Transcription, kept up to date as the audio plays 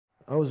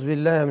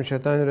Auzubillahi min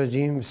shaitanir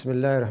rajim.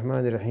 Bismillahir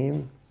Rahmanir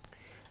Rahim.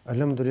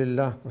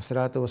 Alhamdulillah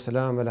wassalatu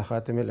wassalam ala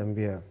khatamil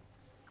anbiya.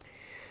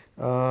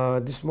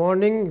 This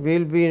morning we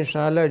will be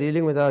inshallah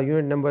dealing with our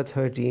unit number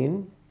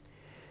 13,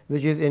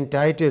 which is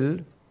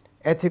entitled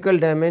Ethical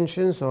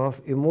Dimensions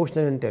of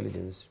Emotional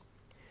Intelligence.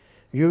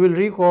 You will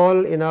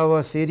recall in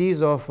our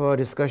series of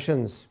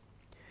discussions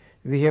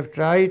we have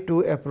tried to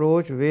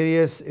approach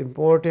various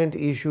important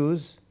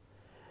issues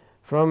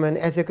from an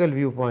ethical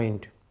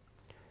viewpoint.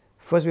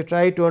 First we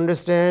try to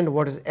understand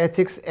what is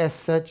ethics as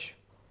such,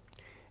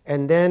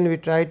 and then we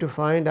try to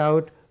find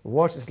out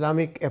what's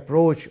Islamic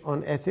approach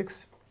on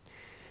ethics,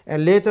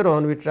 and later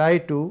on we try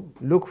to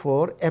look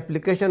for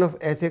application of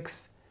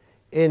ethics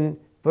in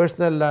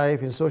personal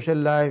life, in social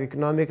life,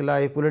 economic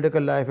life,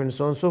 political life, and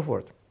so on and so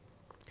forth.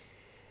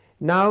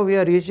 Now we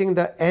are reaching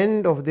the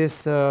end of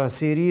this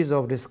series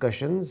of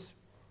discussions.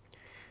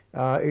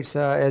 It's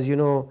as you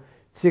know,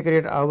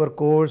 3-hour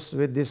course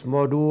with this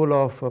module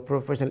of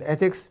professional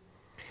ethics.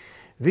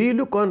 We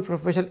look on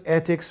professional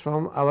ethics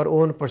from our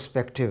own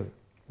perspective.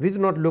 We do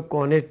not look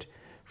on it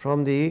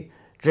from the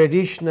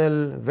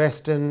traditional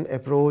Western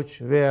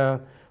approach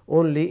where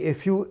only a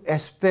few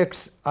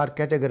aspects are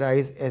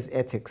categorized as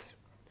ethics.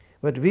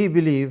 But we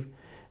believe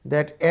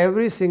that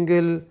every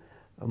single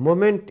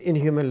moment in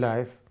human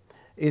life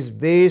is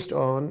based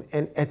on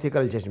an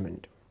ethical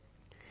judgment.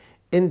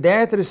 In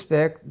that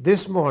respect,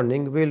 this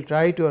morning we will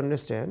try to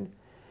understand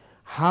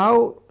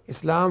how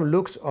Islam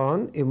looks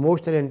on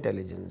emotional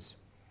intelligence.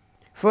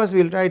 First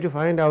we will try to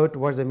find out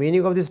what is the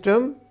meaning of this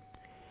term,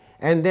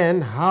 and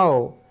then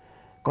how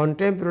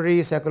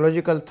contemporary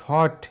psychological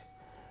thought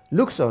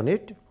looks on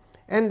it,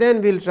 and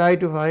then we will try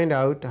to find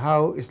out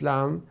how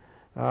Islam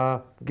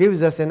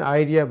gives us an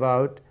idea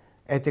about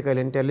ethical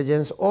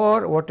intelligence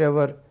or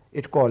whatever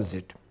it calls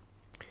it.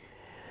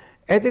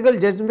 Ethical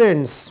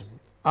judgments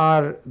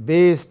are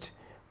based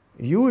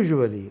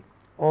usually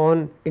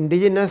on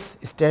indigenous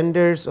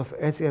standards of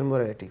ethics and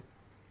morality.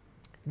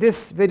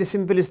 This very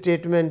simple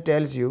statement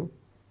tells you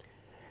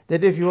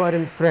that if you are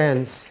in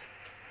France,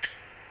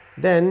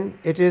 then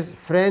it is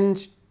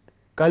French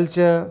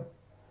culture,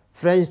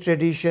 French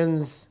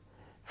traditions,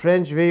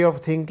 French way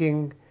of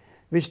thinking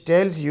which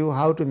tells you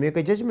how to make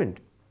a judgment.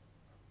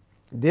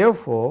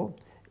 Therefore,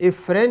 if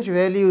French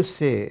values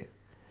say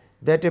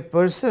that a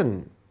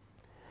person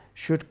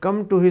should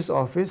come to his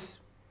office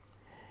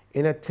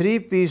in a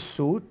 3-piece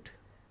suit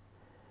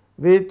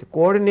with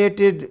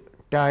coordinated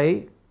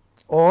tie,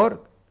 or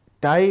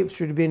tie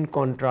should be in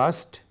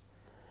contrast,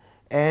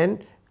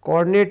 and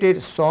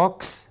coordinated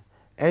socks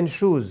and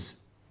shoes,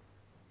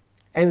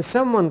 and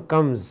someone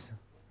comes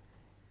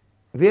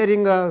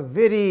wearing a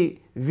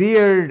very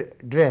weird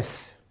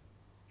dress,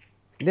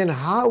 then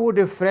how would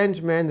a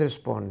French man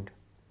respond?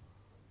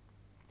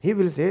 He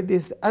will say,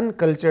 this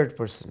uncultured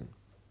person.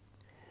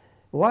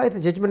 Why the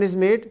judgment is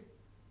made?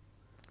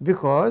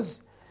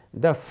 Because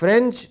the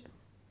French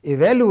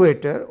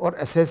evaluator or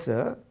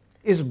assessor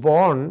is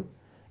born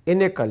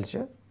in a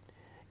culture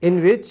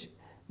in which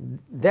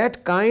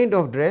that kind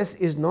of dress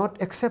is not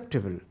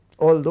acceptable,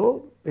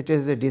 although it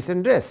is a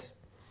decent dress,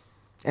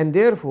 and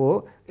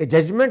therefore a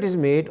judgment is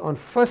made on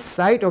first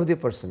sight of the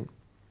person.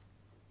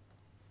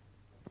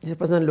 This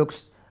person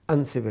looks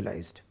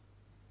uncivilized.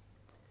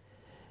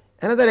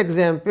 Another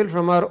example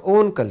from our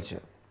own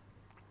culture: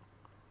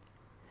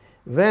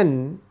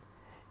 when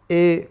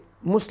a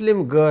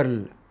Muslim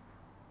girl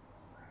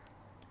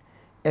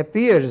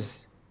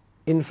appears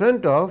in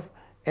front of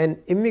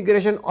an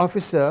immigration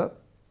officer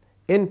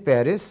in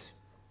Paris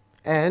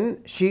and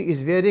she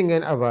is wearing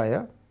an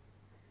abaya,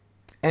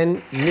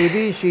 and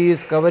maybe she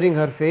is covering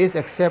her face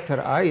except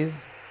her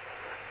eyes,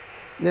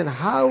 then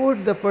how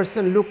would the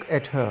person look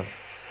at her?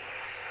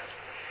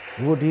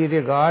 Would he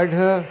regard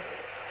her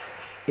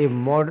a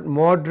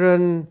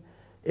modern,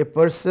 a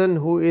person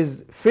who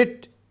is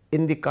fit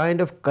in the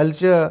kind of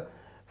culture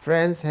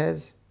France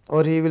has,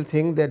 or he will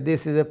think that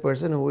this is a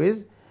person who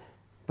is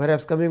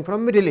perhaps coming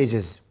from Middle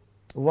Ages?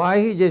 Why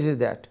he judges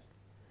that?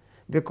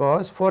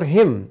 Because for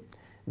him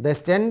the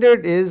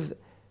standard is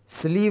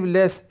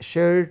sleeveless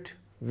shirt,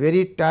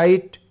 very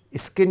tight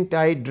skin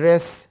tight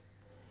dress,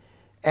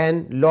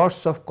 and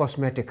lots of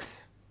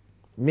cosmetics.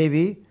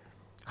 Maybe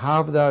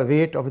half the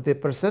weight of the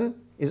person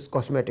is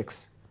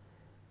cosmetics.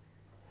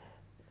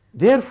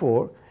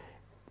 Therefore,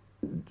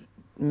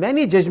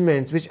 many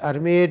judgments which are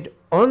made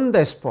on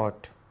the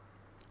spot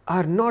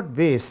are not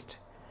based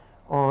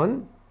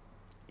on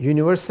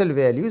universal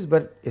values,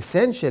 but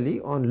essentially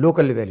on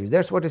local values.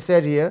 That is what is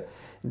said here,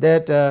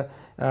 that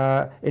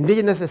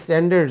indigenous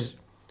standards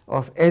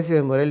of ethics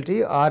and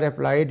morality are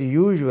applied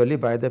usually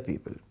by the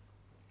people.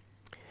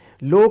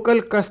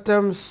 Local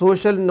customs,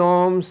 social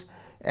norms,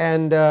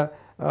 and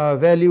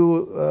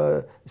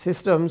value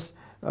systems,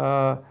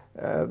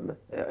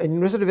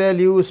 universal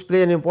values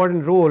play an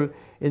important role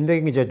in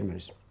making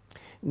judgments.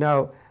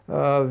 Now,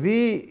 what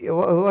we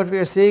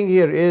are saying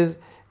here is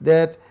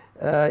that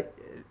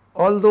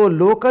although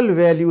local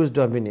values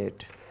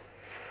dominate,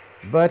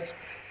 but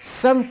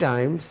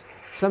sometimes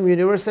some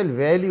universal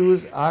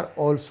values are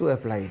also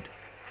applied.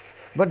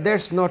 but that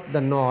is not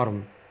the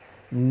norm.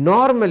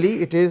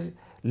 Normally it is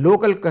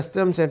local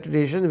customs and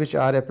traditions which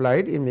are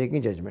applied in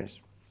making judgments.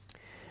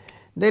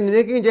 Then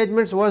making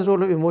judgments, what is the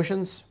role of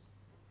emotions?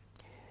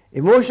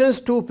 Emotions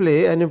too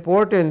play an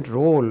important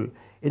role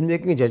in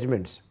making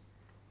judgments.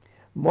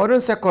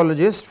 Modern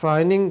psychological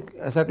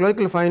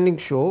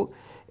findings show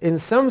in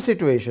some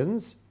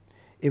situations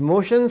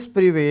emotions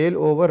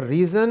prevail over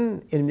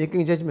reason in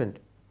making judgment.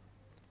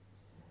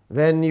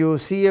 When you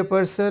see a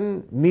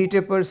person, meet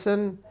a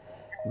person,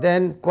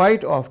 then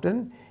quite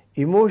often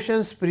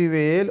emotions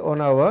prevail on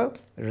our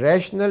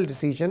rational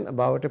decision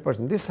about a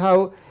person. This is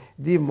how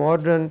the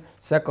modern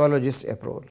psychologists approach.